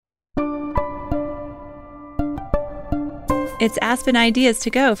It's Aspen Ideas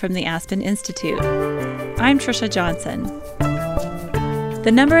to Go from the Aspen Institute. I'm Trisha Johnson.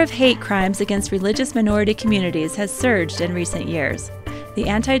 The number of hate crimes against religious minority communities has surged in recent years. The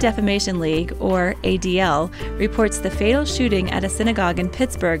Anti-Defamation League, or ADL, reports the fatal shooting at a synagogue in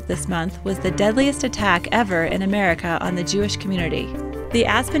Pittsburgh this month was the deadliest attack ever in America on the Jewish community. The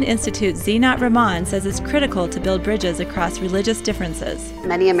Aspen Institute's Zinat Rahman says it's critical to build bridges across religious differences.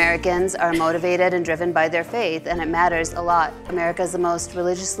 Many Americans are motivated and driven by their faith, and it matters a lot. America is the most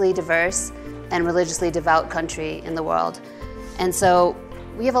religiously diverse and religiously devout country in the world. And so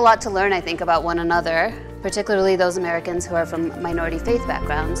we have a lot to learn, I think, about one another, particularly those Americans who are from minority faith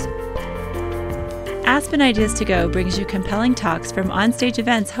backgrounds. Aspen Ideas to Go brings you compelling talks from onstage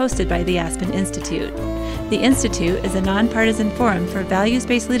events hosted by the Aspen Institute. The Institute is a nonpartisan forum for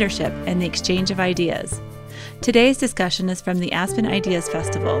values-based leadership and the exchange of ideas. Today's discussion is from the Aspen Ideas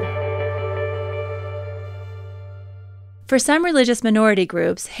Festival. For some religious minority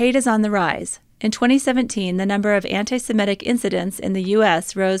groups, hate is on the rise. In 2017, the number of anti-Semitic incidents in the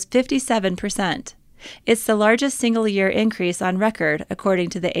U.S. rose 57%. It's the largest single-year increase on record, according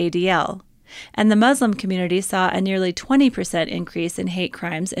to the ADL. And the Muslim community saw a nearly 20% increase in hate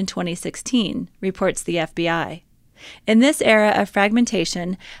crimes in 2016, reports the FBI. In this era of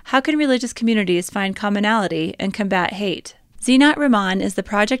fragmentation, how can religious communities find commonality and combat hate? Zinat Rahman is the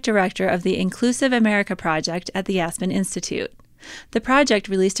project director of the Inclusive America Project at the Aspen Institute. The project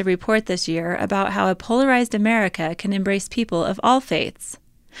released a report this year about how a polarized America can embrace people of all faiths.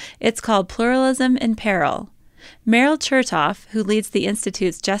 It's called Pluralism in Peril. Meryl Chertoff, who leads the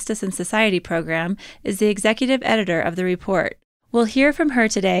Institute's Justice and Society program, is the executive editor of the report. We'll hear from her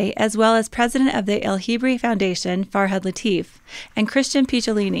today, as well as president of the El Hebri Foundation, Farhad Latif, and Christian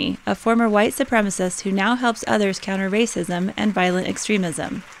Picciolini, a former white supremacist who now helps others counter racism and violent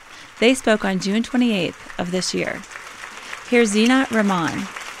extremism. They spoke on June 28th of this year. Here's Zinat Rahman.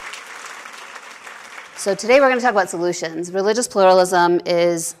 So today we're going to talk about solutions. Religious pluralism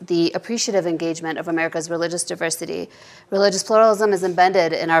is the appreciative engagement of America's religious diversity. Religious pluralism is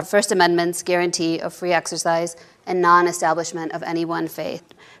embedded in our First Amendment's guarantee of free exercise and non-establishment of any one faith.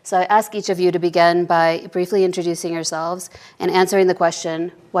 So I ask each of you to begin by briefly introducing yourselves and answering the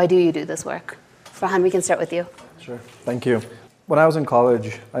question, why do you do this work? Farhan, we can start with you. Sure, thank you. When I was in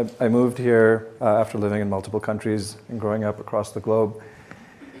college, I moved here after living in multiple countries and growing up across the globe.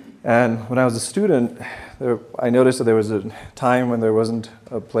 And when I was a student, I noticed that there was a time when there wasn't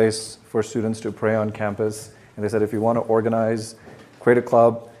a place for students to pray on campus. And they said, if you want to organize, create a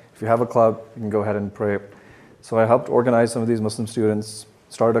club. If you have a club, you can go ahead and pray. So I helped organize some of these Muslim students,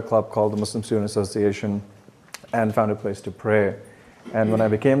 started a club called the Muslim Student Association, and found a place to pray. And when I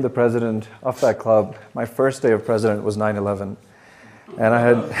became the president of that club, my first day of president was 9/11. And I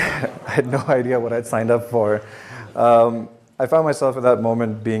had no idea what I'd signed up for. I found myself at that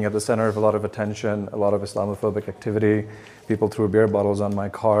moment being at the center of a lot of attention, a lot of Islamophobic activity. People threw beer bottles on my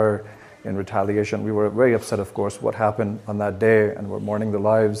car in retaliation. We were very upset, of course, what happened on that day, and we're mourning the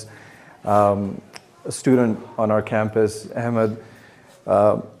lives. A student on our campus, Ahmed,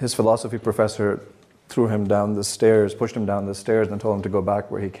 his philosophy professor threw him down the stairs, pushed him down the stairs, and told him to go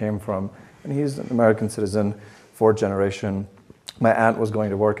back where he came from. And he's an American citizen, fourth generation. My aunt was going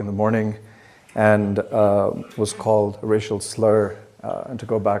to work in the morning and was called a racial slur and to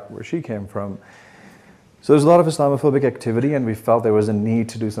go back where she came from. So there's a lot of Islamophobic activity, and we felt there was a need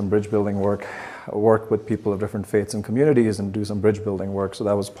to do some bridge building work with people of different faiths and communities and do some bridge building work. So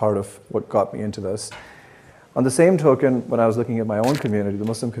that was part of what got me into this. On the same token, when I was looking at my own community, the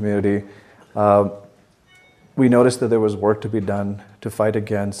Muslim community, we noticed that there was work to be done to fight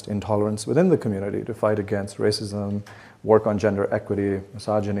against intolerance within the community, to fight against racism, work on gender equity,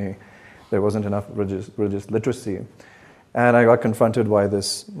 misogyny. There wasn't enough religious literacy. And I got confronted by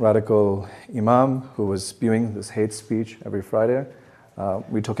this radical imam who was spewing this hate speech every Friday.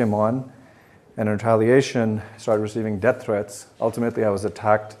 We took him on, and in retaliation, started receiving death threats. Ultimately, I was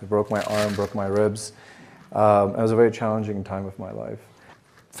attacked. They broke my arm, broke my ribs. It was a very challenging time of my life.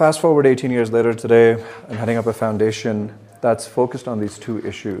 Fast forward 18 years later today, I'm heading up a foundation that's focused on these two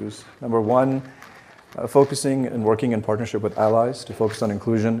issues. Number one, focusing and working in partnership with allies to focus on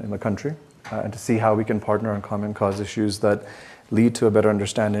inclusion in the country and to see how we can partner on common cause issues that lead to a better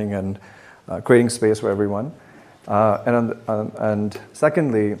understanding and creating space for everyone. And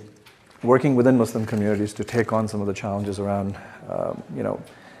secondly, working within Muslim communities to take on some of the challenges around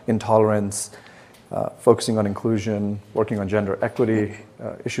intolerance, focusing on inclusion, working on gender equity,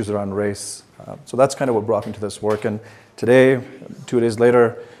 issues around race. So that's kind of what brought me to this work. And today, 2 days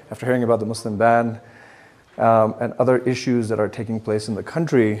later, after hearing about the Muslim ban, and other issues that are taking place in the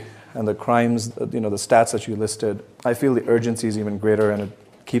country, and the crimes, the stats that you listed, I feel the urgency is even greater, and it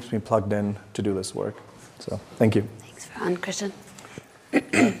keeps me plugged in to do this work. So thank you. Thanks, Farhan. Christian?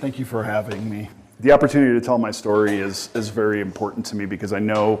 Thank you for having me. The opportunity to tell my story is very important to me because I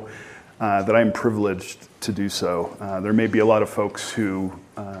know that I'm privileged to do so. There may be a lot of folks who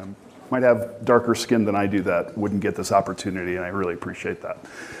might have darker skin than I do that wouldn't get this opportunity, and I really appreciate that.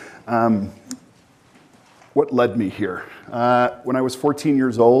 What led me here? When I was 14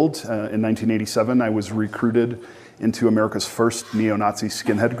 years old, in 1987, I was recruited into America's first neo-Nazi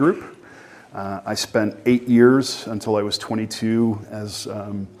skinhead group. I spent 8 years until I was 22 as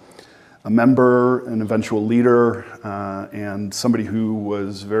a member, an eventual leader, and somebody who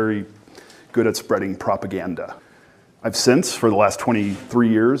was very good at spreading propaganda. I've since, for the last 23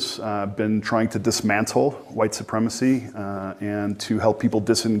 years, been trying to dismantle white supremacy and to help people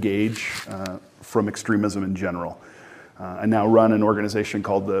disengage from extremism in general. I now run an organization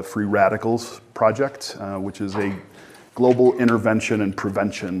called the Free Radicals Project, which is a global intervention and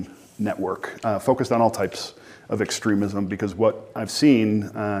prevention network focused on all types of extremism, because what I've seen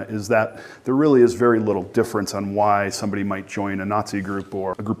is that there really is very little difference on why somebody might join a Nazi group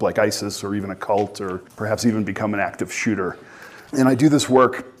or a group like ISIS or even a cult or perhaps even become an active shooter. And I do this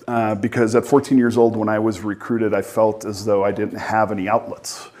work because at 14 years old when I was recruited, I felt as though I didn't have any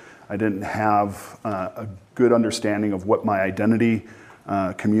outlets. I didn't have a good understanding of what my identity,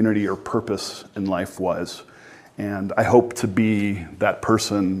 community, or purpose in life was. And I hope to be that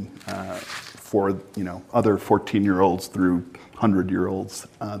person for other 14-year-olds through 100-year-olds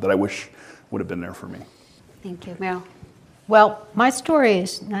that I wish would have been there for me. Thank you. Meryl? Well, my story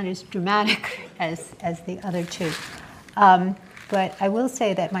is not as dramatic as the other two. But I will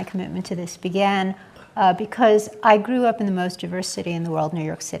say that my commitment to this began because I grew up in the most diverse city in the world, New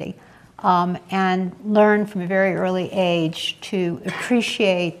York City, and learned from a very early age to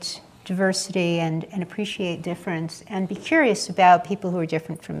appreciate diversity and appreciate difference and be curious about people who are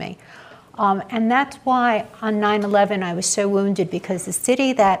different from me. And that's why on 9/11 I was so wounded, because the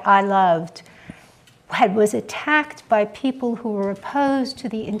city that I loved was attacked by people who were opposed to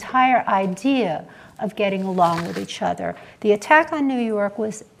the entire idea of getting along with each other. The attack on New York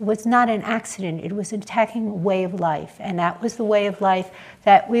was not an accident. It was attacking a way of life, and that was the way of life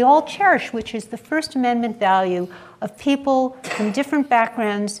that we all cherish, which is the First Amendment value of people from different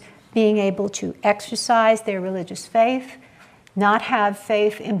backgrounds being able to exercise their religious faith, not have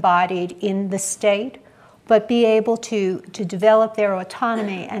faith embodied in the state, but be able to develop their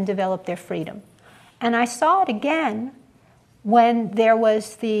autonomy and develop their freedom. And I saw it again when there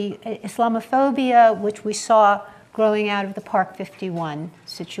was the Islamophobia, which we saw growing out of the Park 51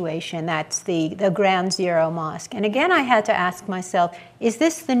 situation. That's the Ground Zero Mosque. And again, I had to ask myself, is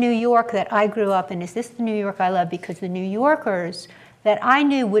this the New York that I grew up in? Is this the New York I love? Because the New Yorkers that I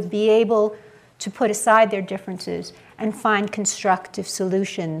knew would be able to put aside their differences and find constructive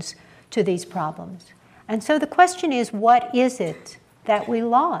solutions to these problems. And so the question is, what is it that we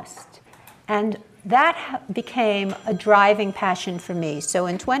lost? And that became a driving passion for me. So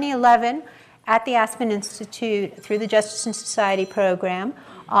in 2011, at the Aspen Institute, through the Justice and Society program,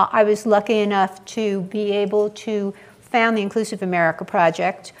 I was lucky enough to be able to found the Inclusive America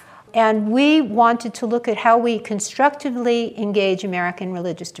Project. And we wanted to look at how we constructively engage American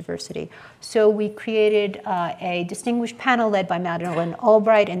religious diversity. So we created a distinguished panel led by Madeleine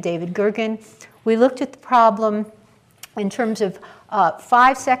Albright and David Gergen. We looked at the problem in terms of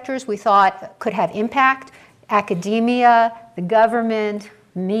 5 sectors we thought could have impact: academia, the government,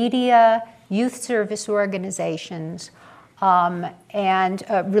 media, youth service organizations, and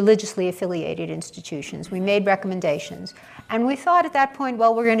religiously affiliated institutions. We made recommendations. And we thought at that point,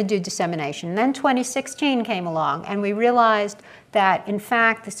 well, we're going to do dissemination. And then 2016 came along, and we realized that, in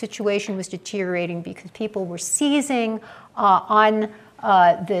fact, the situation was deteriorating because people were seizing on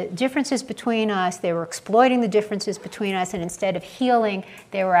the differences between us. They were exploiting the differences between us, and instead of healing,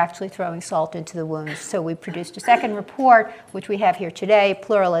 they were actually throwing salt into the wounds. So we produced a second report, which we have here today,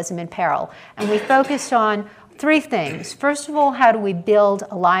 Pluralism in Peril. And we focused on 3 things. First of all, how do we build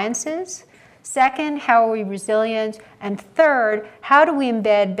alliances? Second, how are we resilient? And third, how do we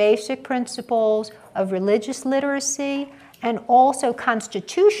embed basic principles of religious literacy and also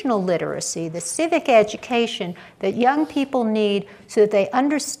constitutional literacy, the civic education that young people need so that they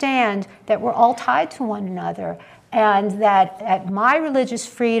understand that we're all tied to one another and that my religious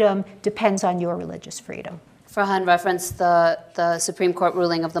freedom depends on your religious freedom. Farhan referenced the Supreme Court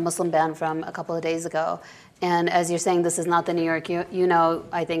ruling of the Muslim ban from a couple of days ago. And as you're saying, this is not the New York you know,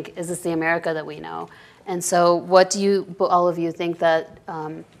 I think, is this the America that we know? And so what do you, all of you, think that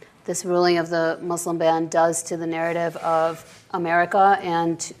this ruling of the Muslim ban does to the narrative of America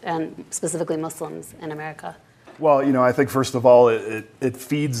and specifically Muslims in America? Well, I think first of all, it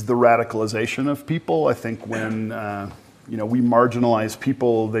feeds the radicalization of people. I think when we marginalize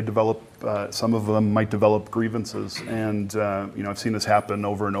people, they develop. Some of them might develop grievances, and I've seen this happen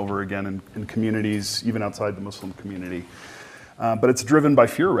over and over again in communities, even outside the Muslim community. But it's driven by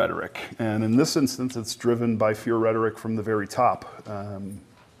fear rhetoric, and in this instance, it's driven by fear rhetoric from the very top,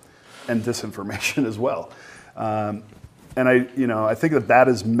 and disinformation as well. And I think that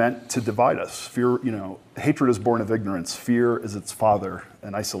is meant to divide us. Fear, hatred is born of ignorance. Fear is its father,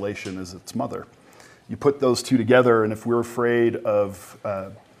 and isolation is its mother. You put those two together, and if we're afraid of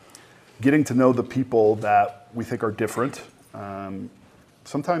getting to know the people that we think are different,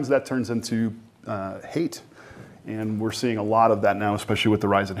 sometimes that turns into hate. And we're seeing a lot of that now, especially with the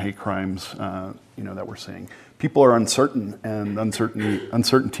rise in hate crimes, that we're seeing. People are uncertain, and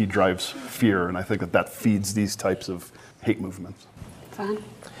uncertainty drives fear, and I think that feeds these types of hate movements. Fran?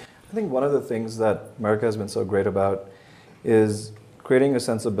 I think one of the things that America has been so great about is creating a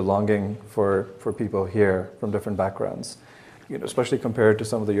sense of belonging for people here from different backgrounds, especially compared to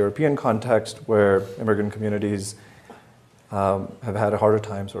some of the European context where immigrant communities have had a harder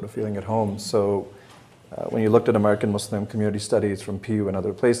time sort of feeling at home. So when you looked at American Muslim community studies from Pew and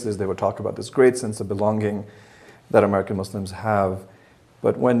other places, they would talk about this great sense of belonging that American Muslims have.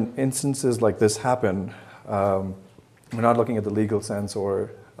 But when instances like this happen, we're not looking at the legal sense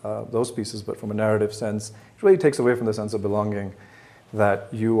or those pieces, but from a narrative sense, it really takes away from the sense of belonging that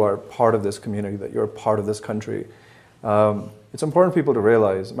you are part of this community, that you're part of this country. It's important for people to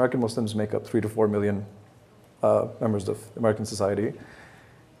realize American Muslims make up 3 to 4 million members of American society.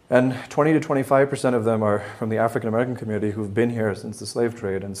 And 20 to 25% of them are from the African American community who've been here since the slave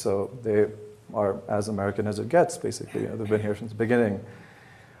trade, and so they are as American as it gets, basically. They've been here since the beginning.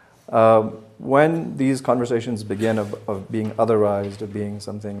 When these conversations begin of being otherized, of being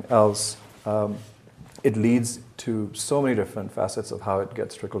something else, it leads to so many different facets of how it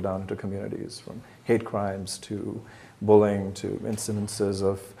gets trickled down into communities, from hate crimes to bullying to incidences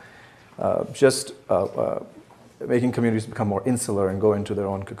of making communities become more insular and go into their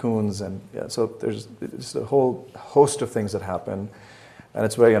own cocoons. And so there's a whole host of things that happen, and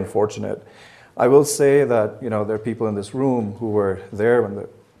it's very unfortunate. I will say that there are people in this room who were there when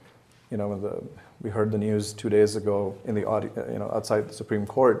we heard the news 2 days ago in the outside the Supreme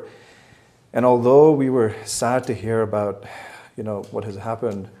Court. And although we were sad to hear about what has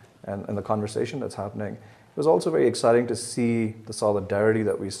happened and the conversation that's happening, it was also very exciting to see the solidarity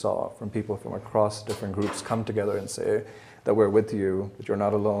that we saw from people from across different groups come together and say that we're with you, that you're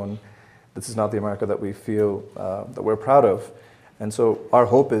not alone, this is not the America that we feel that we're proud of. And so our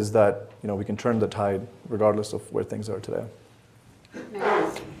hope is that we can turn the tide regardless of where things are today.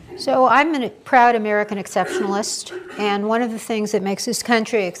 So I'm a proud American exceptionalist, and one of the things that makes this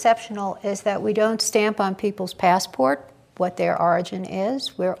country exceptional is that we don't stamp on people's passport what their origin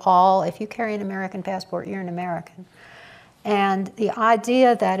is. We're all, if you carry an American passport, you're an American. And the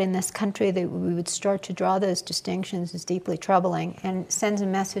idea that in this country that we would start to draw those distinctions is deeply troubling and sends a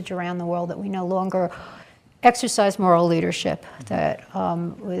message around the world that we no longer exercise moral leadership, that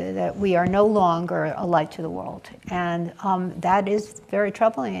we are no longer a light to the world. And that is very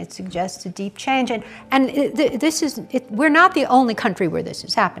troubling. It suggests a deep change. We're not the only country where this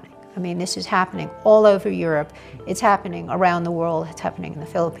is happening. I mean, this is happening all over Europe. It's happening around the world. It's happening in the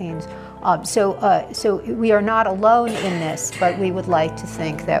Philippines. So we are not alone in this, but we would like to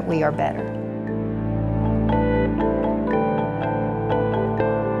think that we are better.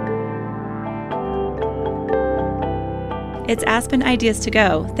 It's Aspen Ideas to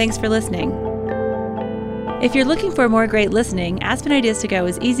Go. Thanks for listening. If you're looking for more great listening, Aspen Ideas to Go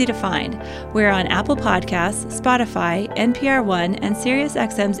is easy to find. We're on Apple Podcasts, Spotify, NPR One, and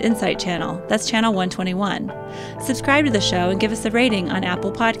SiriusXM's Insight channel. That's channel 121. Subscribe to the show and give us a rating on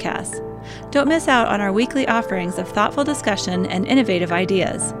Apple Podcasts. Don't miss out on our weekly offerings of thoughtful discussion and innovative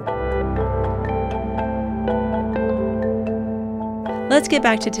ideas. Let's get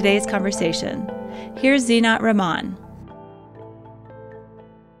back to today's conversation. Here's Zinat Rahman.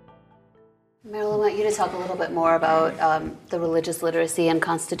 Marilyn, I want you to talk a little bit more about the religious literacy and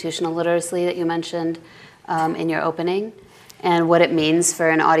constitutional literacy that you mentioned in your opening, and what it means for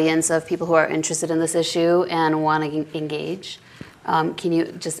an audience of people who are interested in this issue and want to engage. Can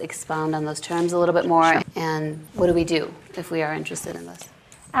you just expound on those terms a little bit more? Sure. And what do we do if we are interested in this?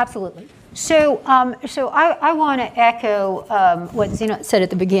 Absolutely. So I want to echo what Zina said at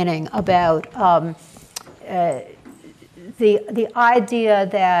the beginning about the idea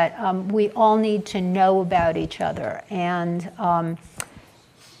that we all need to know about each other. And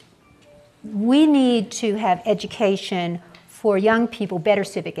we need to have education for young people, better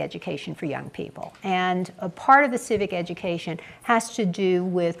civic education for young people. And a part of the civic education has to do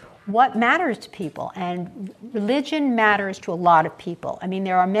with what matters to people. And religion matters to a lot of people. I mean,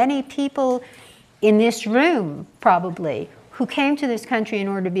 there are many people in this room, probably, who came to this country in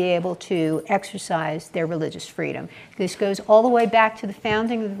order to be able to exercise their religious freedom. This goes all the way back to the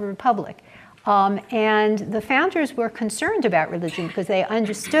founding of the Republic. And the founders were concerned about religion because they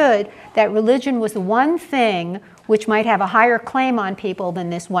understood that religion was the one thing which might have a higher claim on people than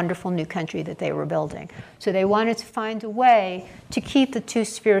this wonderful new country that they were building. So they wanted to find a way to keep the two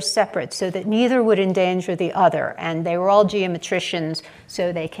spheres separate so that neither would endanger the other. And they were all geometricians,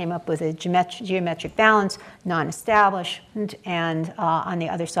 so they came up with a geometric balance, non-establishment, and on the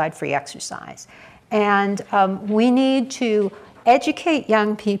other side, free exercise. And we need to educate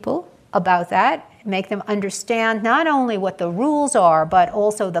young people about that, make them understand not only what the rules are, but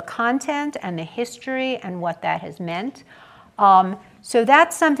also the content and the history and what that has meant. So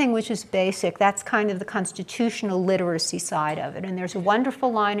that's something which is basic. That's kind of the constitutional literacy side of it. And there's a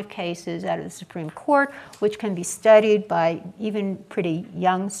wonderful line of cases out of the Supreme Court which can be studied by even pretty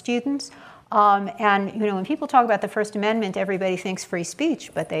young students. And when people talk about the First Amendment, everybody thinks free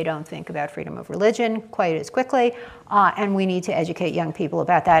speech, but they don't think about freedom of religion quite as quickly. And we need to educate young people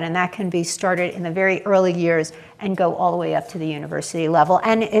about that. And that can be started in the very early years and go all the way up to the university level.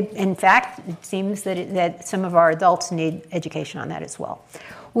 And in fact, it seems that some of our adults need education on that as well.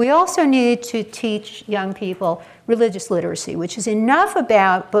 We also need to teach young people religious literacy, which is enough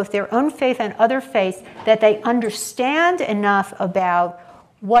about both their own faith and other faiths that they understand enough about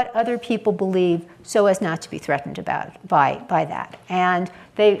what other people believe so as not to be threatened by that. And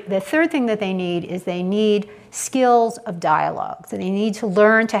the third thing that they need is they need skills of dialogue. So they need to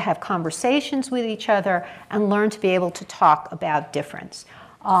learn to have conversations with each other and learn to be able to talk about difference.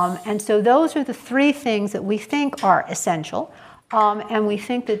 And so those are the three things that we think are essential. And we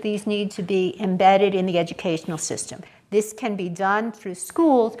think that these need to be embedded in the educational system. This can be done through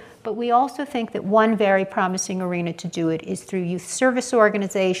schools, but we also think that one very promising arena to do it is through youth service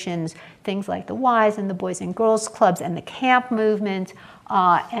organizations, things like the Y's and the Boys and Girls Clubs and the camp movement,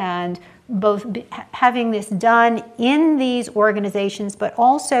 and both having this done in these organizations, but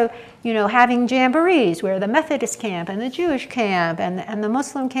also, having jamborees where the Methodist camp and the Jewish camp and the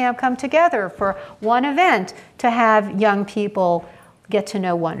Muslim camp come together for one event to have young people get to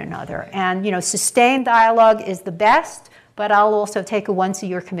know one another. And sustained dialogue is the best, but I'll also take a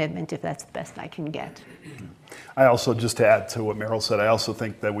once-a-year commitment if that's the best I can get. I also, just to add to what Meryl said, I also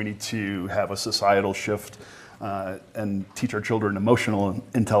think that we need to have a societal shift and teach our children emotional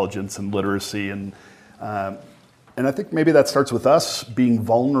intelligence and literacy. And I think maybe that starts with us being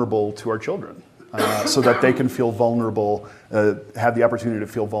vulnerable to our children so that they can feel vulnerable, have the opportunity to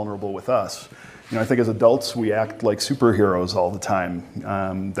feel vulnerable with us. I think as adults, we act like superheroes all the time,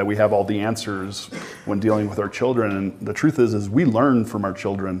 that we have all the answers when dealing with our children. And the truth is we learn from our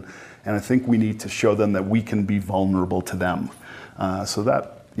children, and I think we need to show them that we can be vulnerable to them so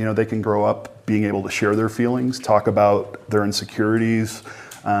that they can grow up being able to share their feelings, talk about their insecurities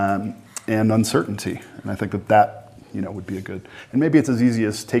and uncertainty. And I think that would be a good, and maybe it's as easy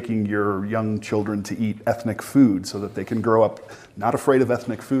as taking your young children to eat ethnic food so that they can grow up not afraid of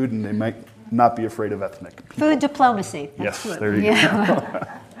ethnic food, and they might not be afraid of ethnic people. Food diplomacy. Yes, there you go.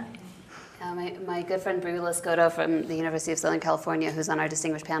 My good friend Brie Lascota from the University of Southern California, who's on our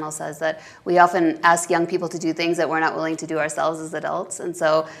distinguished panel, says that we often ask young people to do things that we're not willing to do ourselves as adults. And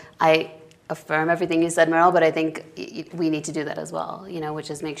so I affirm everything you said, Meryl, but I think we need to do that as well,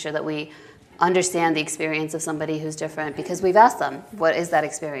 which is make sure that we understand the experience of somebody who's different because we've asked them, what is that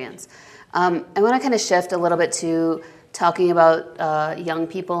experience? I want to kind of shift a little bit to talking about young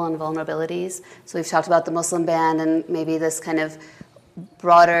people and vulnerabilities. So we've talked about the Muslim ban and maybe this kind of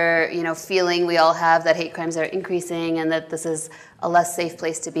broader, feeling we all have that hate crimes are increasing and that this is a less safe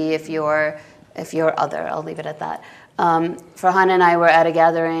place to be if you're other. I'll leave it at that. Farhan and I were at a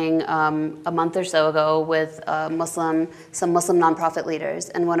gathering a month or so ago with some Muslim nonprofit leaders,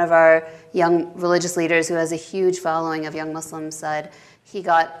 and one of our young religious leaders who has a huge following of young Muslims said he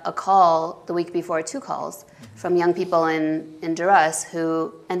got a call the week before, 2 calls, from young people in duress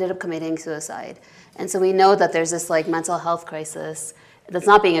who ended up committing suicide. And so we know that there's this mental health crisis that's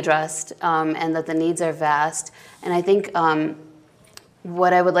not being addressed and that the needs are vast. And I think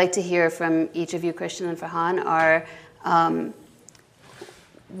what I would like to hear from each of you, Christian and Farhan, are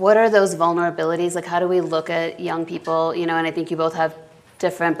what are those vulnerabilities? How do we look at young people? And I think you both have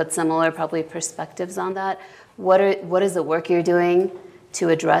different but similar probably perspectives on that. What is the work you're doing to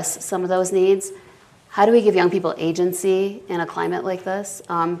address some of those needs? how do we give young people agency in a climate like this?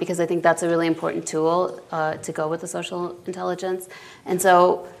 Because I think that's a really important tool to go with the social intelligence. And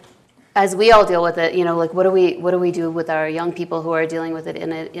so, as we all deal with it, like what do we do with our young people who are dealing with it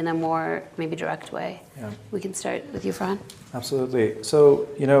in a more maybe direct way? Yeah. We can start with you, Fran. Absolutely. So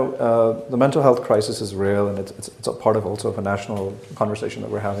the mental health crisis is real, and it's a part of also of a national conversation that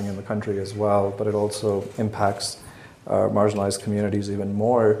we're having in the country as well. But it also impacts marginalized communities even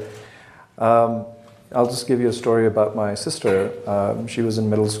more. I'll just give you a story about my sister. She was in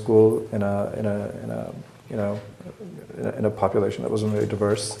middle school in a population that wasn't very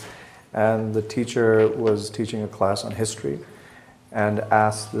diverse. And the teacher was teaching a class on history and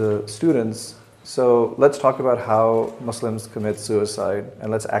asked the students, so let's talk about how Muslims commit suicide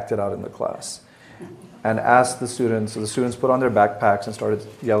and let's act it out in the class. And asked the students, so the students put on their backpacks and started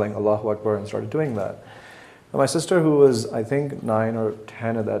yelling Allahu Akbar and started doing that. And my sister, who was I think 9 or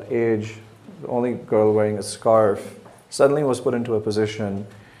 10 at that age, the only girl wearing a scarf, suddenly was put into a position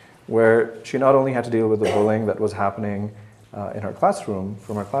where she not only had to deal with the bullying that was happening in her classroom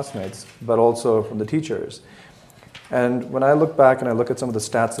from her classmates, but also from the teachers. And when I look back and I look at some of the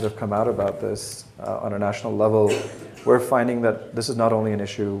stats that have come out about this on a national level, we're finding that this is not only an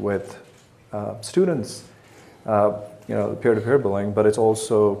issue with students, the peer-to-peer bullying, but it's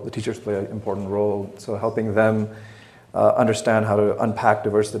also the teachers play an important role. So helping them understand how to unpack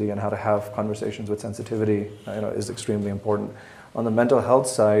diversity and how to have conversations with sensitivity, is extremely important. On the mental health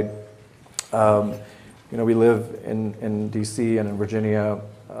side, we live in DC and in Virginia.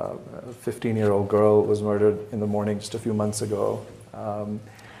 A 15-year-old girl was murdered in the morning just a few months ago.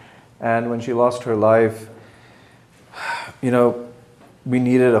 And when she lost her life, we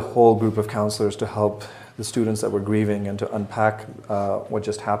needed a whole group of counselors to help the students that were grieving and to unpack what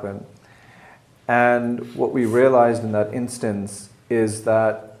just happened. And what we realized in that instance is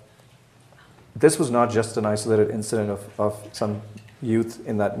that this was not just an isolated incident of some youth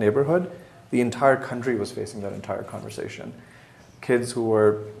in that neighborhood. The entire country was facing that entire conversation. Kids who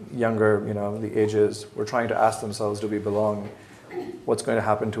were younger, the ages, were trying to ask themselves, do we belong? What's going to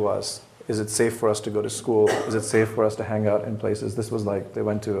happen to us? Is it safe for us to go to school? Is it safe for us to hang out in places? This was like they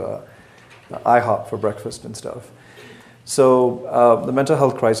went to IHOP for breakfast and stuff. So the mental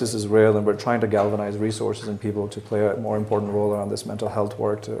health crisis is real, and we're trying to galvanize resources and people to play a more important role around this mental health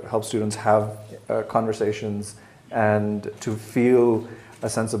work, to help students have conversations and to feel a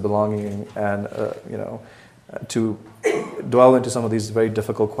sense of belonging and, to dwell into some of these very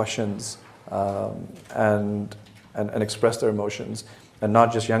difficult questions and express their emotions. And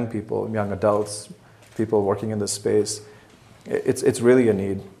not just young people, young adults, people working in this space. It's really a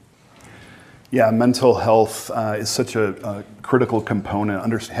need. Yeah, mental health is such a critical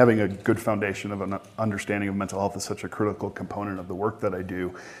component. Having a good foundation of an understanding of mental health is such a critical component of the work that I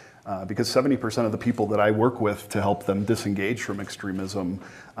do. Because 70% of the people that I work with to help them disengage from extremism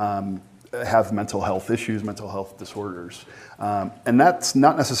have mental health issues, mental health disorders. And that's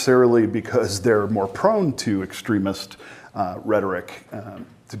not necessarily because they're more prone to extremist rhetoric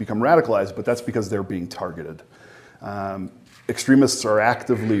to become radicalized, but that's because they're being targeted. Extremists are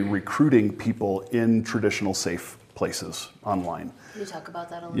actively recruiting people in traditional safe places online. Can you talk about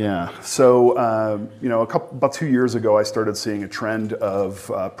that a little bit? So, about 2 years ago, I started seeing a trend of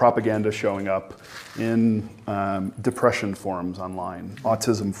propaganda showing up in depression forums online,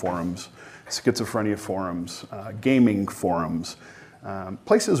 autism forums, schizophrenia forums, gaming forums,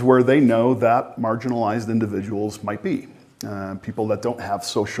 places where they know that marginalized individuals might be. People that don't have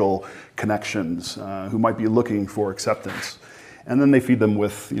social connections, who might be looking for acceptance. And then they feed them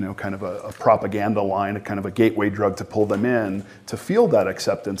with, kind of a propaganda line, a kind of a gateway drug to pull them in to feel that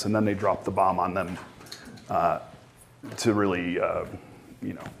acceptance, and then they drop the bomb on them to really,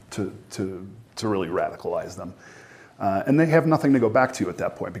 to really radicalize them. And they have nothing to go back to at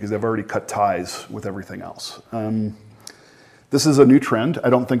that point because they've already cut ties with everything else. This is a new trend. I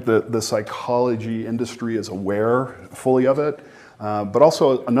don't think the psychology industry is aware fully of it. But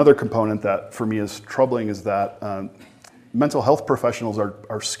also another component that for me is troubling is that mental health professionals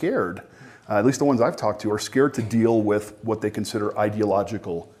are scared, at least the ones I've talked to, are scared to deal with what they consider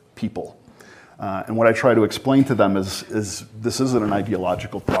ideological people. And what I try to explain to them is this isn't an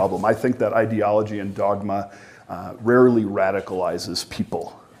ideological problem. I think that ideology and dogma rarely radicalizes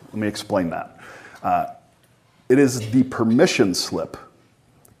people. Let me explain that. It is the permission slip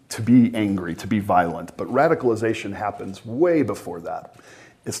to be angry, to be violent, but radicalization happens way before that.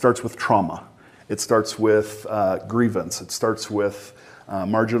 It starts with trauma. It starts with grievance. It starts with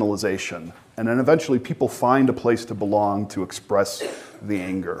marginalization. And then eventually people find a place to belong, to express the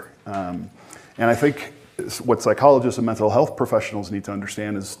anger. And I think what psychologists and mental health professionals need to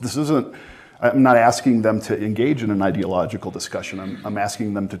understand is this isn't I'm not asking them to engage in an ideological discussion. I'm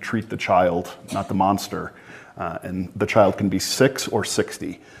asking them to treat the child, not the monster. And the child can be 6 or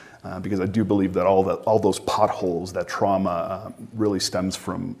 60, because I do believe that all those potholes, that trauma, really stems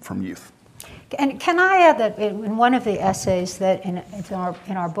from youth. And can I add that in one of the essays that in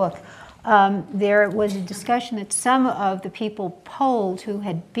our book, there was a discussion that some of the people polled who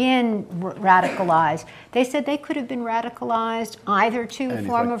had been radicalized, they said they could have been radicalized either to a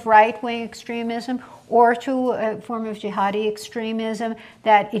form of right-wing extremism or to a form of jihadi extremism,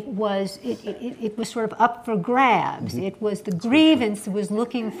 that it was sort of up for grabs. Mm-hmm. It was the grievance that was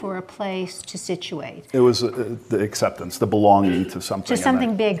looking for a place to situate. It was the acceptance, the belonging to something. To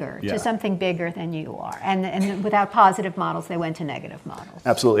something bigger, to something bigger than you are. And without positive models, they went to negative models.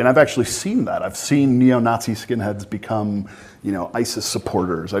 Absolutely, and I've actually seen that. I've seen neo-Nazi skinheads become, ISIS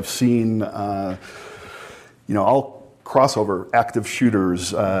supporters. I've seen, all crossover, active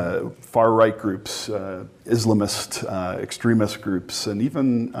shooters, far-right groups, Islamist, extremist groups, and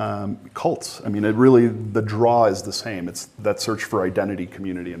even cults. I mean, the draw is the same. It's that search for identity,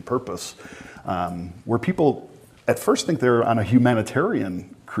 community, and purpose, where people at first think they're on a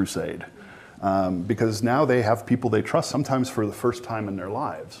humanitarian crusade, because now they have people they trust, sometimes for the first time in their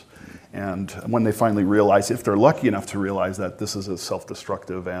lives. And when they finally realize, if they're lucky enough to realize that this is a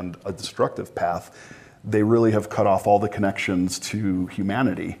self-destructive and a destructive path, they really have cut off all the connections to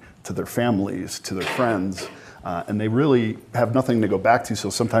humanity, to their families, to their friends, and they really have nothing to go back to, so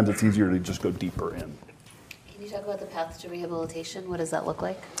sometimes it's easier to just go deeper in. Can you talk about the path to rehabilitation? What does that look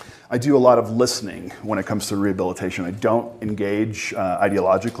like? I do a lot of listening when it comes to rehabilitation. I don't engage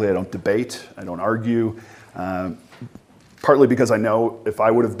ideologically, I don't debate, I don't argue, partly because I know if I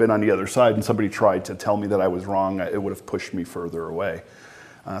would have been on the other side and somebody tried to tell me that I was wrong, it would have pushed me further away.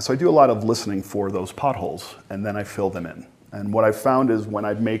 So I do a lot of listening for those potholes, and then I fill them in. And what I've found is when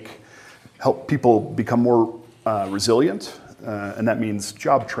I help people become more resilient, and that means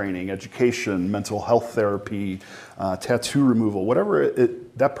job training, education, mental health therapy, tattoo removal, whatever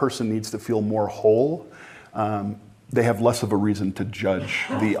that person needs to feel more whole, they have less of a reason to judge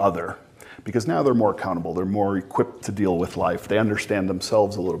the other. Because now they're more accountable, they're more equipped to deal with life, they understand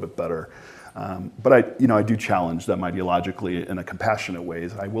themselves a little bit better. But I do challenge them ideologically in a compassionate way.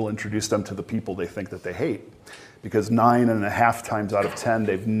 I will introduce them to the people they think that they hate, because 9.5 times out of 10,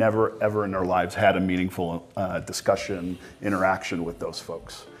 they've never, ever in their lives had a meaningful discussion, interaction with those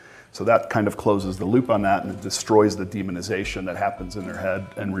folks. So that kind of closes the loop on that, and it destroys the demonization that happens in their head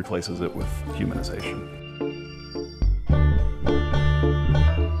and replaces it with humanization.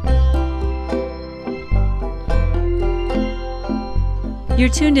 You're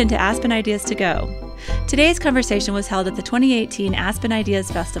tuned into Aspen Ideas to Go. Today's conversation was held at the 2018 Aspen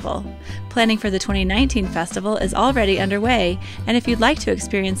Ideas Festival. Planning for the 2019 festival is already underway, and if you'd like to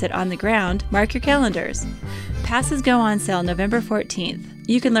experience it on the ground, mark your calendars. Passes go on sale November 14th.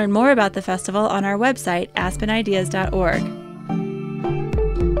 You can learn more about the festival on our website, aspenideas.org.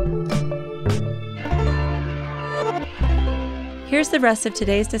 Here's the rest of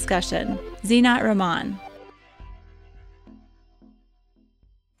today's discussion. Zinat Rahman.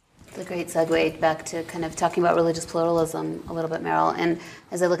 It's a great segue back to kind of talking about religious pluralism a little bit, Meryl. And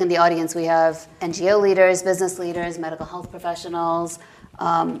as I look in the audience, we have NGO leaders, business leaders, medical health professionals.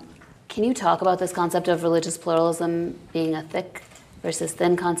 Can you talk about this concept of religious pluralism being a thick versus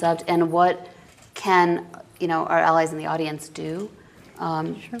thin concept, and what can our allies in the audience do?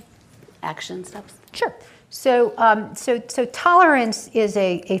 Sure. Action steps? Sure. So tolerance is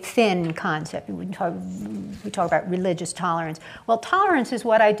a thin concept. We talk about religious tolerance. Well, tolerance is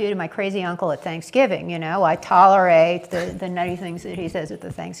what I do to my crazy uncle at Thanksgiving. I tolerate the nutty things that he says at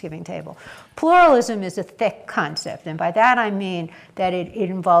the Thanksgiving table. Pluralism is a thick concept, and by that I mean that it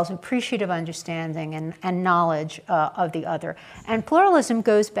involves appreciative understanding and knowledge of the other. And pluralism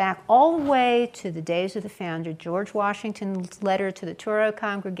goes back all the way to the days of the founder. George Washington's letter to the Touro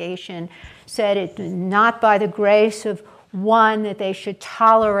congregation said it not by the grace of one that they should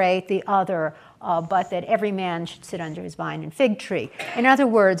tolerate the other, but that every man should sit under his vine and fig tree. In other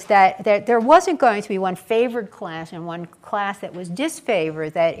words, that there wasn't going to be one favored class and one class that was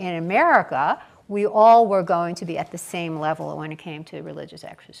disfavored, that in America we all were going to be at the same level when it came to religious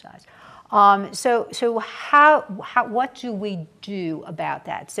exercise. So what do we do about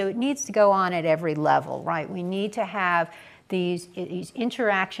that? So it needs to go on at every level, right? We need to have these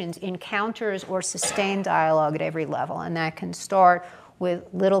interactions, encounters, or sustained dialogue at every level, and that can start with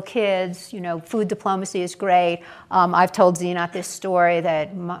little kids. Food diplomacy is great. I've told Zinat this story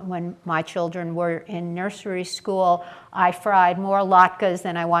that when my children were in nursery school, I fried more latkes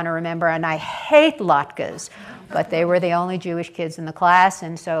than I want to remember, and I hate latkes, but they were the only Jewish kids in the class,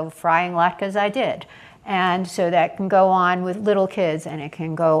 and so frying latkes I did. And so that can go on with little kids, and it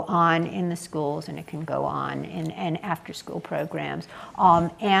can go on in the schools, and it can go on in after-school programs.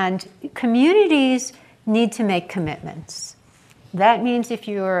 And communities need to make commitments. That means if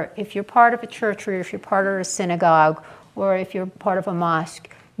you're part of a church, or if you're part of a synagogue, or if you're part of a mosque,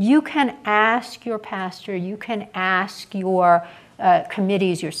 you can ask your pastor, you can ask your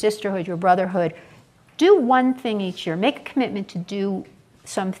committees, your sisterhood, your brotherhood, do one thing each year. Make a commitment to do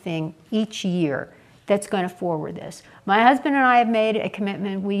something each year that's going to forward this. My husband and I have made a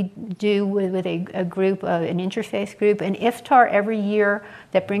commitment. We do with a group, an interfaith group, an iftar every year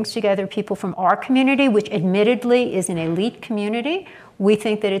that brings together people from our community, which admittedly is an elite community. We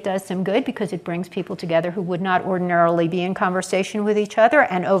think that it does some good because it brings people together who would not ordinarily be in conversation with each other.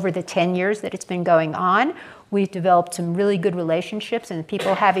 And over the 10 years that it's been going on, we've developed some really good relationships, and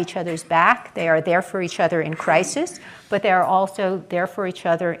people have each other's back. They are there for each other in crisis, but they are also there for each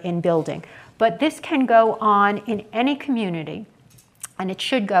other in building. But this can go on in any community, and it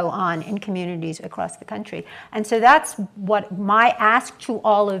should go on in communities across the country. And so that's what my ask to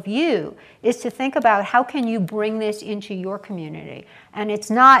all of you is, to think about how can you bring this into your community. And it's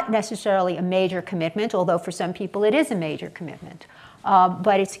not necessarily a major commitment, although for some people it is a major commitment.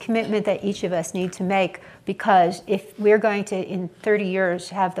 But it's a commitment that each of us need to make, because if we're going to, in 30 years,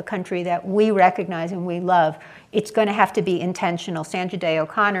 have the country that we recognize and we love, it's going to have to be intentional. Sandra Day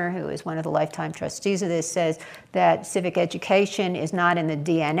O'Connor, who is one of the lifetime trustees of this, says that civic education is not in the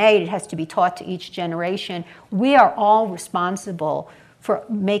DNA. It has to be taught to each generation. We are all responsible for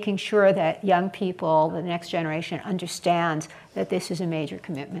making sure that young people, the next generation, understands that this is a major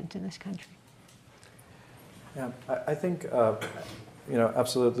commitment in this country. Yeah, I think,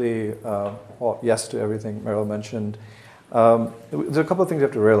 absolutely, yes to everything Meryl mentioned. There's a couple of things you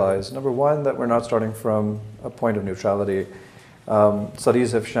have to realize. Number one, that we're not starting from a point of neutrality.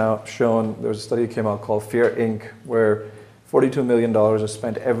 Studies have shown, there was a study that came out called Fear Inc., where $42 million is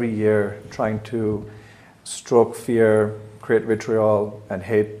spent every year trying to stroke fear, create vitriol and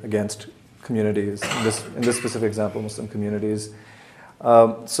hate against communities, in this specific example, Muslim communities.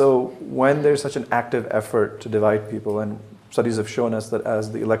 So when there's such an active effort to divide people, and studies have shown us that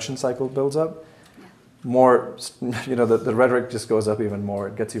as the election cycle builds up, more, the rhetoric just goes up even more.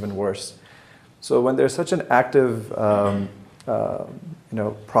 It gets even worse. So when there's such an active,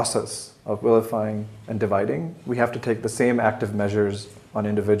 process of vilifying and dividing, we have to take the same active measures on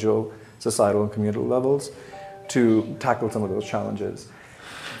individual, societal, and communal levels to tackle some of those challenges.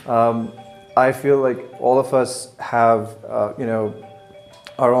 I feel like all of us have,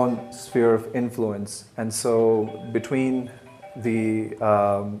 our own sphere of influence, and so between the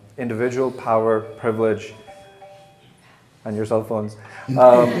individual power, privilege, and your cell phones,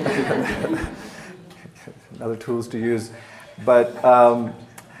 other tools to use, but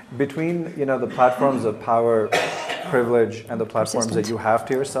between the platforms of power, privilege, and the platforms that you have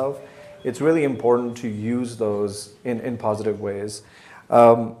to yourself, it's really important to use those in positive ways.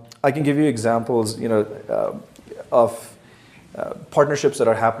 I can give you examples, of partnerships that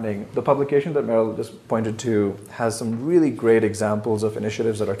are happening. The publication that Meryl just pointed to has some really great examples of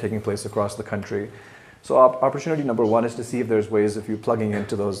initiatives that are taking place across the country. So opportunity number one is to see if there's ways of you plugging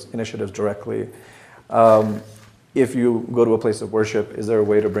into those initiatives directly. If you go to a place of worship, is there a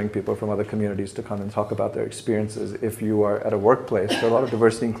way to bring people from other communities to come and talk about their experiences? If you are at a workplace, there are a lot of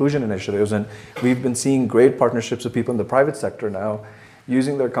diversity inclusion initiatives, and we've been seeing great partnerships with people in the private sector now,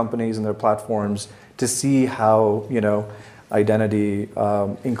 using their companies and their platforms to see how, identity,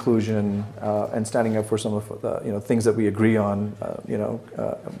 inclusion, and standing up for some of the things that we agree on,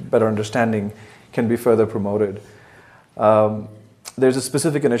 better understanding can be further promoted. There's a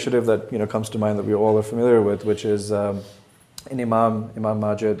specific initiative that comes to mind that we all are familiar with, which is an Imam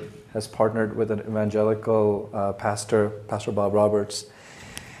Majid has partnered with an evangelical pastor, Pastor Bob Roberts,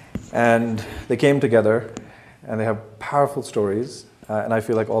 and they came together, and they have powerful stories. And I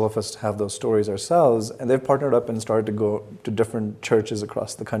feel like all of us have those stories ourselves, and they've partnered up and started to go to different churches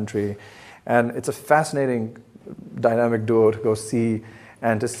across the country. And it's a fascinating dynamic duo to go see,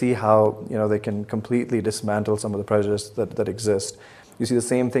 and to see how they can completely dismantle some of the prejudice that exist. You see the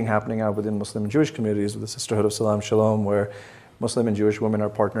same thing happening out within Muslim and Jewish communities with the Sisterhood of Salam Shalom, where Muslim and Jewish women are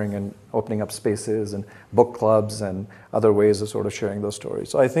partnering and opening up spaces and book clubs and other ways of sort of sharing those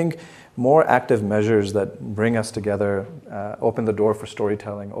stories. So I think more active measures that bring us together, open the door for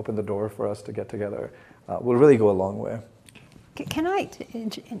storytelling, open the door for us to get together, will really go a long way. Can I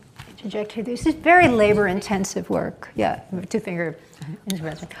interject here? This is very labor-intensive work. Yeah, two-finger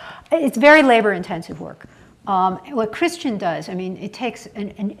intervention. It's very labor-intensive work. What Christian does, I mean, it takes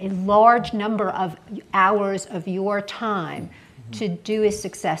a large number of hours of your time to do a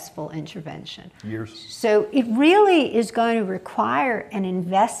successful intervention. Years. So it really is going to require an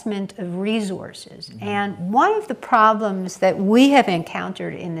investment of resources. And one of the problems that we have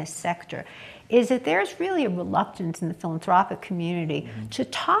encountered in this sector is that there's really a reluctance in the philanthropic community to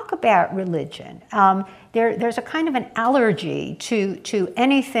talk about religion. There's a kind of an allergy to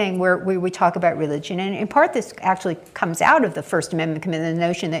anything where we talk about religion. And in part, this actually comes out of the First Amendment commitment, the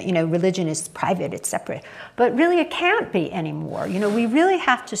notion that, religion is private, it's separate. But really, it can't be anymore. We really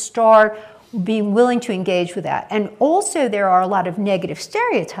have to start being willing to engage with that. And also, there are a lot of negative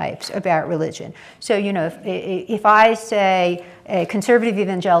stereotypes about religion. So, if I say a conservative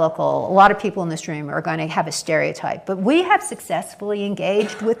evangelical, a lot of people in this room are going to have a stereotype. But we have successfully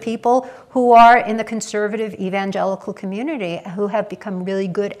engaged with people who are in the conservative evangelical community who have become really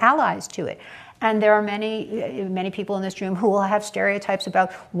good allies to it. And there are many people in this room who will have stereotypes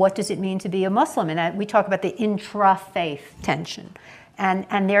about what does it mean to be a Muslim. And we talk about the intra-faith tension.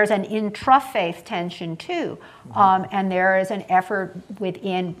 And there's an intra-faith tension too. And there is an effort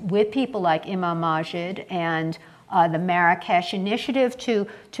with people like Imam Majid and the Marrakesh Initiative to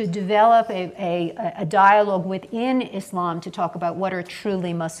develop a dialogue within Islam to talk about what are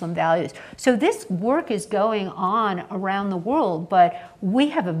truly Muslim values. So this work is going on around the world, but we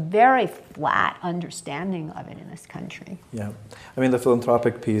have a very flat understanding of it in this country. Yeah. I mean, the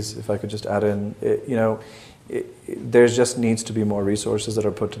philanthropic piece, if I could just add in, there just needs to be more resources that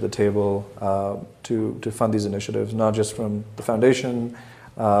are put to the table to fund these initiatives, not just from the foundation.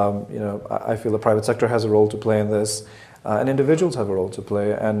 I feel the private sector has a role to play in this, and individuals have a role to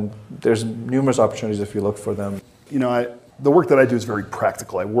play, and there's numerous opportunities if you look for them. The work that I do is very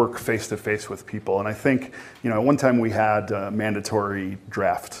practical. I work face-to-face with people, and I think, at one time we had a mandatory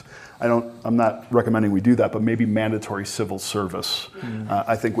draft. I'm not recommending we do that, but maybe mandatory civil service,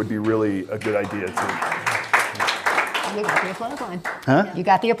 I think would be really a good idea too. You got the applause line. Huh? You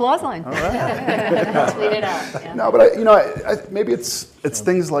got the applause line. All right. Tweet it out. Yeah. No, but maybe it's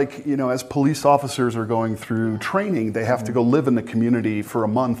things like, as police officers are going through training, they have to go live in the community for a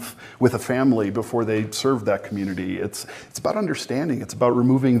month with a family before they serve that community. It's about understanding. It's about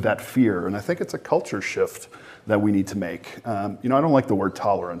removing that fear, and I think it's a culture shift that we need to make. I don't like the word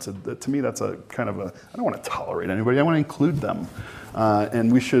tolerance. To me, that's a kind of I don't want to tolerate anybody. I want to include them, and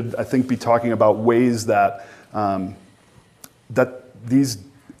we should, I think, be talking about ways that these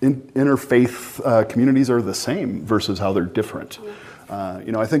interfaith communities are the same versus how they're different.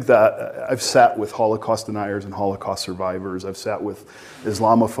 I think that I've sat with Holocaust deniers and Holocaust survivors. I've sat with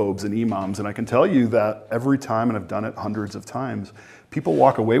Islamophobes and imams, and I can tell you that every time, and I've done it hundreds of times, people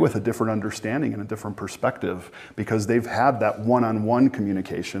walk away with a different understanding and a different perspective because they've had that one-on-one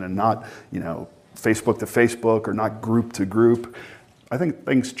communication and not, Facebook to Facebook or not group to group. I think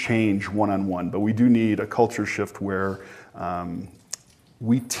things change one-on-one, but we do need a culture shift where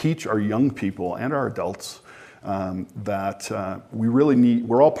we teach our young people and our adults that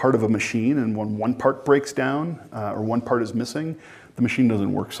we're all part of a machine, and when one part breaks down or one part is missing, the machine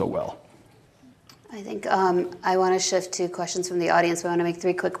doesn't work so well. I think I want to shift to questions from the audience. I want to make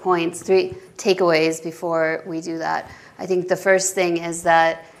 3 quick points, 3 takeaways before we do that. I think the first thing is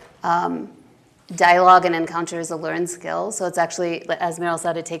that dialogue and encounter is a learned skill. So it's actually, as Meryl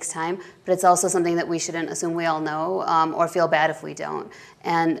said, it takes time, but it's also something that we shouldn't assume we all know or feel bad if we don't.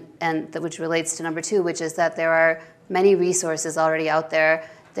 And which relates to number 2, which is that there are many resources already out there.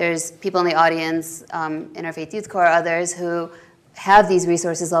 There's people in the audience, Interfaith Youth Corps, others who have these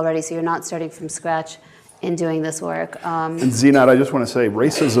resources already, so you're not starting from scratch in doing this work. And Zinat, I just want to say,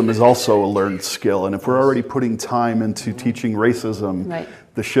 racism is also a learned skill, and if we're already putting time into teaching racism, right,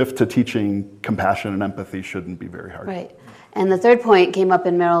 the shift to teaching compassion and empathy shouldn't be very hard. Right. And the third point came up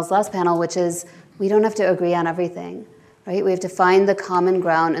in Meryl's last panel, which is we don't have to agree on everything, right? We have to find the common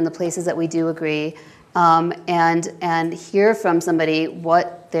ground in the places that we do agree, and hear from somebody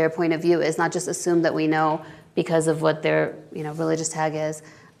what their point of view is, not just assume that we know because of what their religious tag is,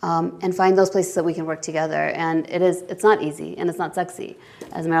 and find those places that we can work together. And it's not easy and it's not sexy.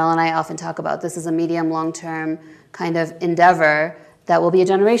 As Meryl and I often talk about, this is a medium, long-term kind of endeavor that will be a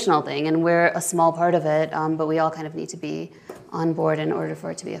generational thing, and we're a small part of it, but we all kind of need to be on board in order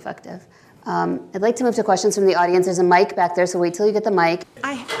for it to be effective. I'd like to move to questions from the audience. There's a mic back there, so wait till you get the mic.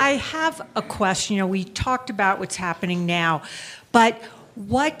 I have a question. We talked about what's happening now, but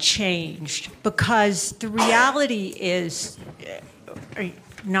what changed? Because the reality is,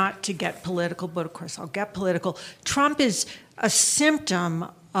 not to get political, but of course I'll get political. Trump is a symptom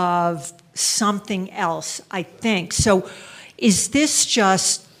of something else, I think. So is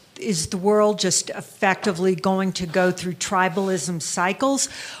the world just effectively going to go through tribalism cycles?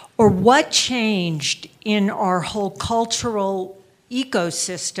 Or what changed in our whole cultural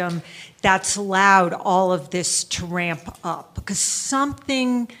ecosystem that's allowed all of this to ramp up? Because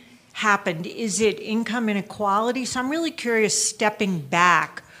something happened. Is it income inequality? So I'm really curious, stepping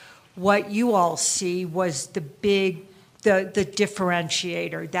back, what you all see was the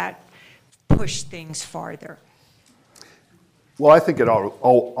differentiator that pushed things farther. Well, I think it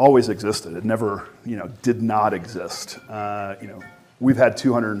always existed. It never, did not exist. We've had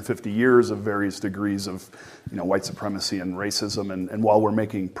 250 years of various degrees of, white supremacy and racism, and while we're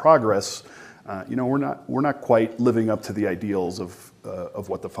making progress, we're not quite living up to the ideals of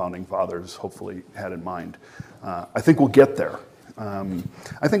what the founding fathers hopefully had in mind. I think we'll get there.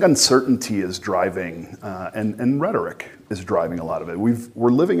 I think uncertainty is driving, and rhetoric is driving a lot of it.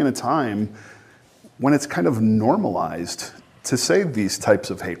 We're living in a time when it's kind of normalized to say these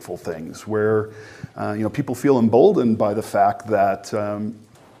types of hateful things, where people feel emboldened by the fact that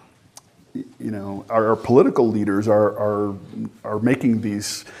our political leaders are making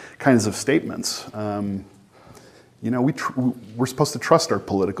these kinds of statements. We're supposed to trust our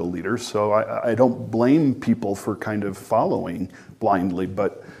political leaders, so I don't blame people for kind of following blindly,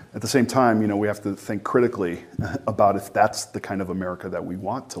 but at the same time, we have to think critically about if that's the kind of America that we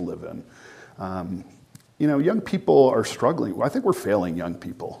want to live in. Young people are struggling. I think we're failing young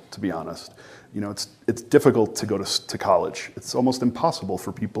people, to be honest. It's difficult to go to college. It's almost impossible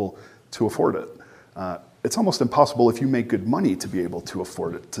for people to afford it. It's almost impossible if you make good money to be able to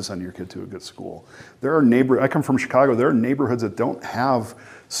afford it, to send your kid to a good school. I come from Chicago. There are neighborhoods that don't have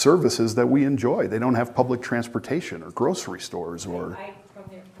services that we enjoy. They don't have public transportation or grocery stores or. I'm from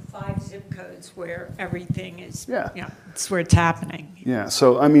the 5 zip codes where everything is. It's where it's happening. Yeah.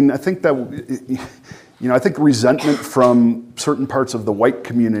 So I think that. I think resentment from certain parts of the white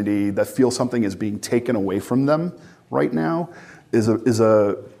community that feel something is being taken away from them right now is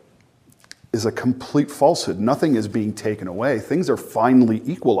a complete falsehood. Nothing is being taken away. Things are finally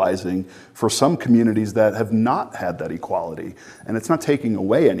equalizing for some communities that have not had that equality. And it's not taking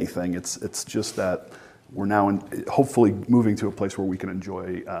away anything. It's just that we're now hopefully moving to a place where we can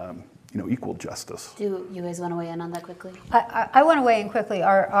enjoy equal justice. Do you guys want to weigh in on that quickly? I want to weigh in quickly.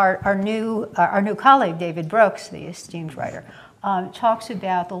 Our new colleague, David Brooks, the esteemed writer, talks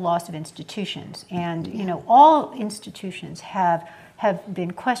about the loss of institutions. And, all institutions have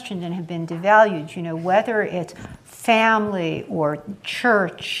been questioned and have been devalued, whether it's family or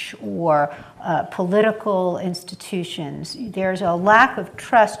church or political institutions. There's a lack of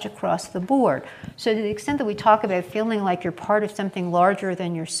trust across the board. So to the extent that we talk about feeling like you're part of something larger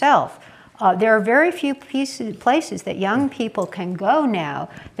than yourself, there are very few places that young people can go now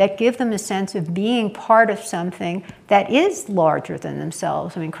that give them a sense of being part of something that is larger than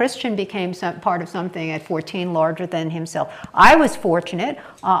themselves. I mean, Christian became part of something at 14 larger than himself. I was fortunate.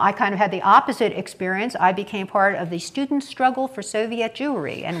 I kind of had the opposite experience. I became part of the student struggle for Soviet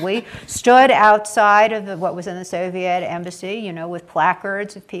Jewry, and we stood outside of what was in the Soviet embassy, with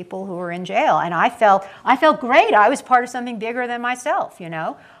placards of people who were in jail, and I felt great. I was part of something bigger than myself,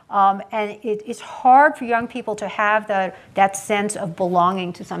 And it's hard for young people to have that sense of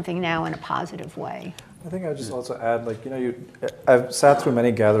belonging to something now in a positive way. I think I would just also add, I've sat through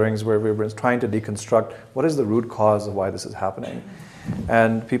many gatherings where we've been trying to deconstruct what is the root cause of why this is happening.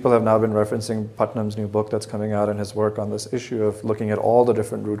 And people have now been referencing Putnam's new book that's coming out and his work on this issue of looking at all the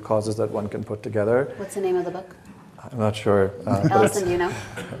different root causes that one can put together. What's the name of the book? I'm not sure. Allison, do you know?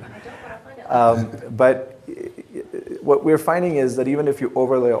 But what we're finding is that even if you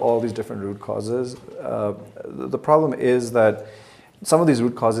overlay all these different root causes, the problem is that some of these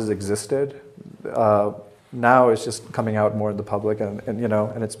root causes existed. Now it's just coming out more in the public,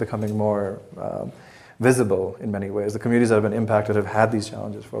 and it's becoming more visible in many ways. The communities that have been impacted have had these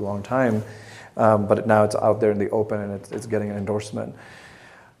challenges for a long time, but now it's out there in the open and it's getting an endorsement.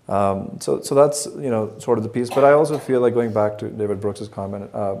 So that's sort of the piece. But I also feel like, going back to David Brooks's comment,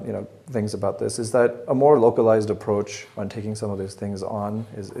 things about this, is that a more localized approach on taking some of these things on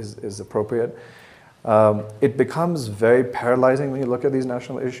is appropriate. It becomes very paralyzing when you look at these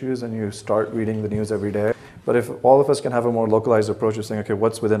national issues and you start reading the news every day. But if all of us can have a more localized approach of saying, okay,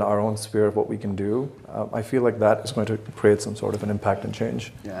 what's within our own sphere of what we can do, I feel like that is going to create some sort of an impact and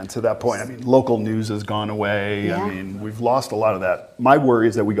change. Yeah, and to that point, local news has gone away. Yeah. We've lost a lot of that. My worry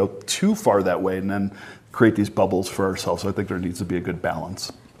is that we go too far that way and then create these bubbles for ourselves. So I think there needs to be a good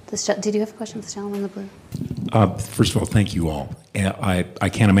balance. Did you have a question with the gentleman in the blue? First of all, thank you all. I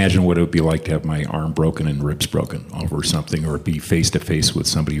can't imagine what it would be like to have my arm broken and ribs broken over something, or be face-to-face with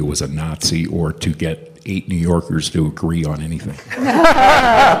somebody who was a Nazi, or to get 8 New Yorkers to agree on anything.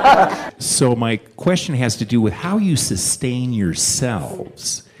 So my question has to do with how you sustain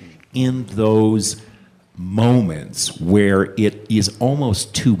yourselves in those moments where it is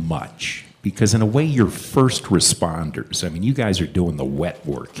almost too much. Because in a way, you're first responders. I mean, you guys are doing the wet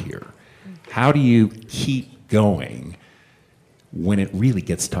work here. How do you keep going when it really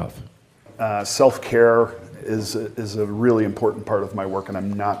gets tough? Self-care is a really important part of my work, and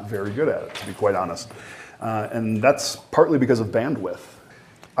I'm not very good at it, to be quite honest. And that's partly because of bandwidth.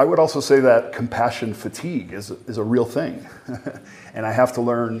 I would also say that compassion fatigue is a real thing. And I have to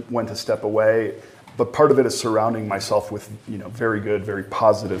learn when to step away. But part of it is surrounding myself with, very good, very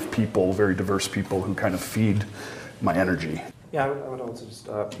positive people, very diverse people who kind of feed my energy. Yeah, I would also just,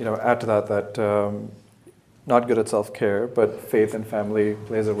 add to that not good at self-care, but faith and family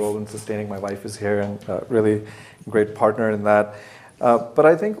plays a role in sustaining. My wife is here and really great partner in that. But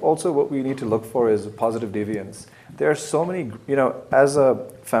I think also what we need to look for is positive deviance. There are so many, as a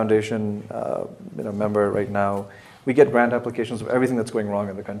foundation member right now, we get grant applications of everything that's going wrong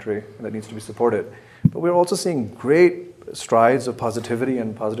in the country and that needs to be supported. But we're also seeing great strides of positivity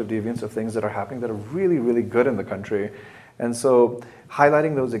and positive deviance of things that are happening that are really, really good in the country. And so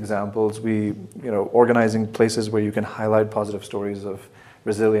highlighting those examples, organizing places where you can highlight positive stories of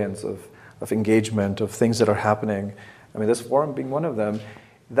resilience, of engagement, of things that are happening. I mean, this forum being one of them,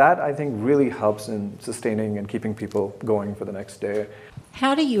 that I think really helps in sustaining and keeping people going for the next day.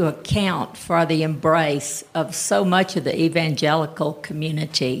 How do you account for the embrace of so much of the evangelical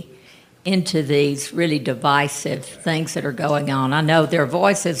community into these really divisive things that are going on? I know there are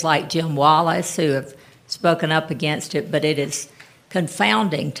voices like Jim Wallace who have spoken up against it, but it is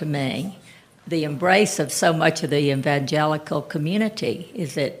confounding to me, the embrace of so much of the evangelical community.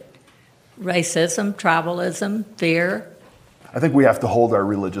 Is it racism, tribalism, fear? I think we have to hold our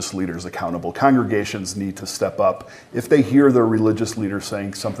religious leaders accountable. Congregations need to step up. If they hear their religious leader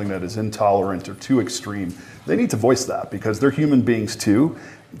saying something that is intolerant or too extreme, they need to voice that, because they're human beings too.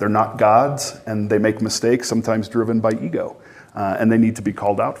 They're not gods, and they make mistakes, sometimes driven by ego. And they need to be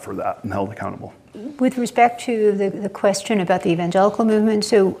called out for that and held accountable. With respect to the question about the evangelical movement,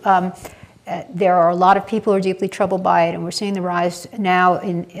 there are a lot of people who are deeply troubled by it, and we're seeing the rise now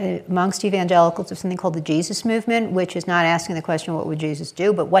amongst evangelicals of something called the Jesus movement, which is not asking the question, what would Jesus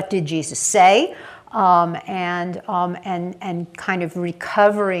do, but what did Jesus say? And kind of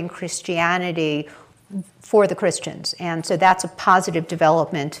recovering Christianity for the Christians. And so that's a positive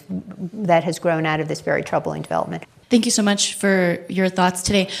development that has grown out of this very troubling development. Thank you so much for your thoughts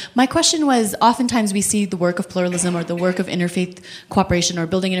today. My question was, oftentimes we see the work of pluralism or the work of interfaith cooperation or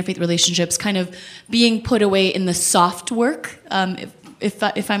building interfaith relationships kind of being put away in the soft work,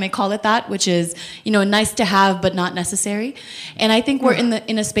 if I may call it that, which is, nice to have but not necessary. And I think we're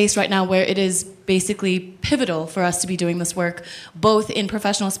in a space right now where it is basically pivotal for us to be doing this work, both in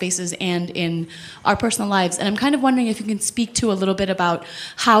professional spaces and in our personal lives. And I'm kind of wondering if you can speak to a little bit about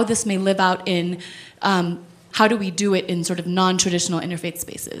how this may live out in how do we do it in sort of non-traditional interfaith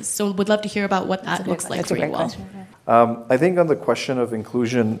spaces? So would love to hear about what that looks like for you all. I think on the question of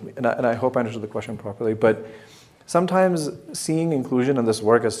inclusion, and I hope I understood the question properly, but sometimes seeing inclusion in this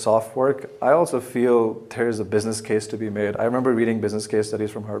work as soft work, I also feel there's a business case to be made. I remember reading business case studies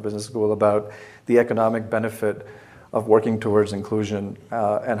from Harvard Business School about the economic benefit of working towards inclusion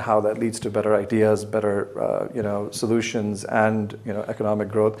and how that leads to better ideas, better solutions, and economic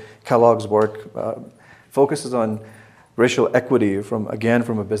growth. Kellogg's work focuses on racial equity from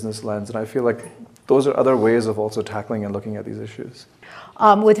a business lens, and I feel like those are other ways of also tackling and looking at these issues.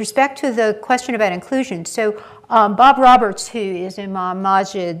 With respect to the question about inclusion, so Bob Roberts, who is Imam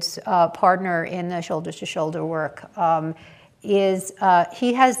Majid's partner in the Shoulders to Shoulder work,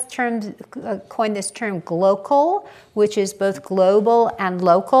 he has coined this term glocal, which is both global and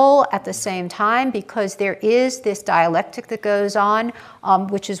local at the same time, because there is this dialectic that goes on,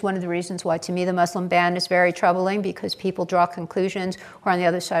 which is one of the reasons why, to me, the Muslim ban is very troubling, because people draw conclusions who are on the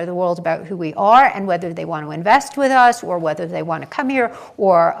other side of the world about who we are and whether they want to invest with us, or whether they want to come here,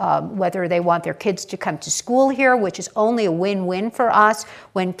 or whether they want their kids to come to school here, which is only a win-win for us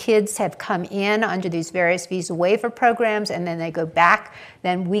when kids have come in under these various visa waiver programs and then they go back.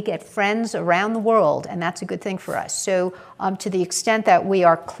 Then we get friends around the world, and that's a good thing for us. So to the extent that we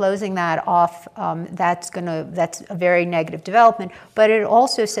are closing that off, that's a very negative development. But it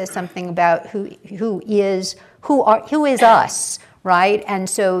also says something about who is us, right? And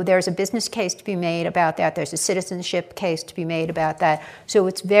so there's a business case to be made about that. There's a citizenship case to be made about that. So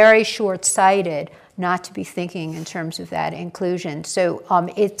it's very short-sighted not to be thinking in terms of that inclusion. So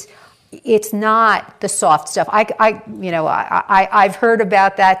it's not the soft stuff. I've heard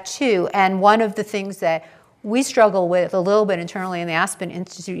about that too. And one of the things that we struggle with a little bit internally in the Aspen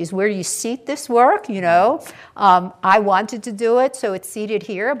Institute is where you seat this work, I wanted to do it, so it's seated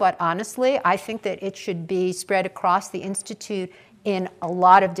here, but honestly, I think that it should be spread across the Institute in a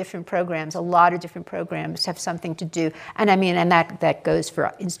lot of different programs. A lot of different programs have something to do. And that goes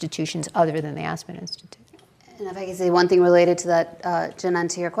for institutions other than the Aspen Institute. And if I can say one thing related to that, Janan,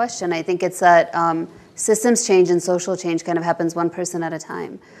 to your question, I think it's that systems change and social change kind of happens one person at a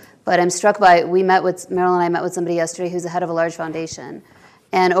time. But I'm struck by, Meryl and I met with somebody yesterday who's the head of a large foundation.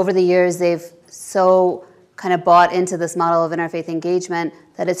 And over the years, they've so kind of bought into this model of interfaith engagement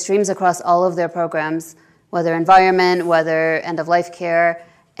that it streams across all of their programs, whether environment, whether end-of-life care.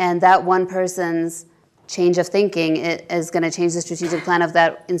 And that one person's change of thinking is going to change the strategic plan of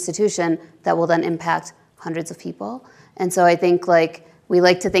that institution that will then impact hundreds of people. And so I think we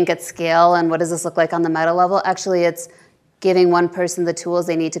like to think at scale and what does this look like on the meta level. Actually, it's giving one person the tools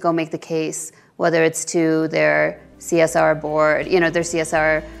they need to go make the case, whether it's to their CSR board, their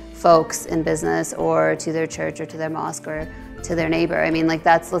CSR folks in business, or to their church or to their mosque or to their neighbor.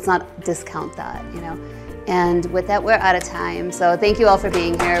 Let's not discount that, And with that, we're out of time. So thank you all for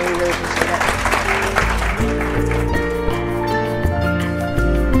being here. We really appreciate it.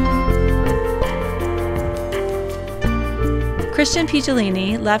 Christian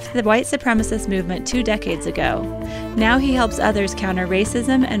Picciolini left the white supremacist movement 2 decades ago. Now he helps others counter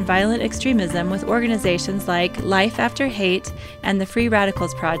racism and violent extremism with organizations like Life After Hate and the Free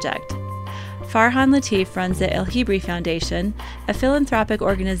Radicals Project. Farhan Latif runs the El Hibri Foundation, a philanthropic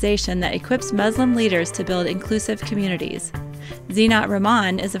organization that equips Muslim leaders to build inclusive communities. Zinat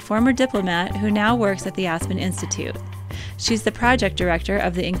Rahman is a former diplomat who now works at the Aspen Institute. She's the project director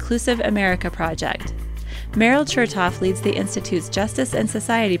of the Inclusive America Project. Meryl Chertoff leads the Institute's Justice and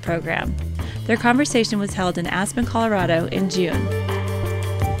Society program. Their conversation was held in Aspen, Colorado in June.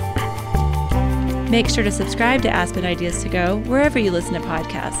 Make sure to subscribe to Aspen Ideas to Go wherever you listen to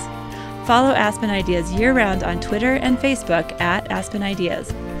podcasts. Follow Aspen Ideas year-round on Twitter and Facebook at Aspen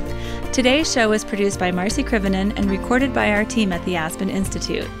Ideas. Today's show was produced by Marcy Krivonen and recorded by our team at the Aspen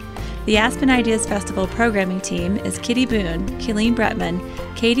Institute. The Aspen Ideas Festival programming team is Kitty Boone, Kayleen Bretman,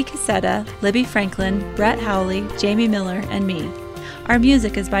 Katie Cassetta, Libby Franklin, Brett Howley, Jamie Miller, and me. Our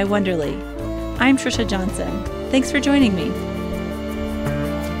music is by Wonderly. I'm Trisha Johnson. Thanks for joining me.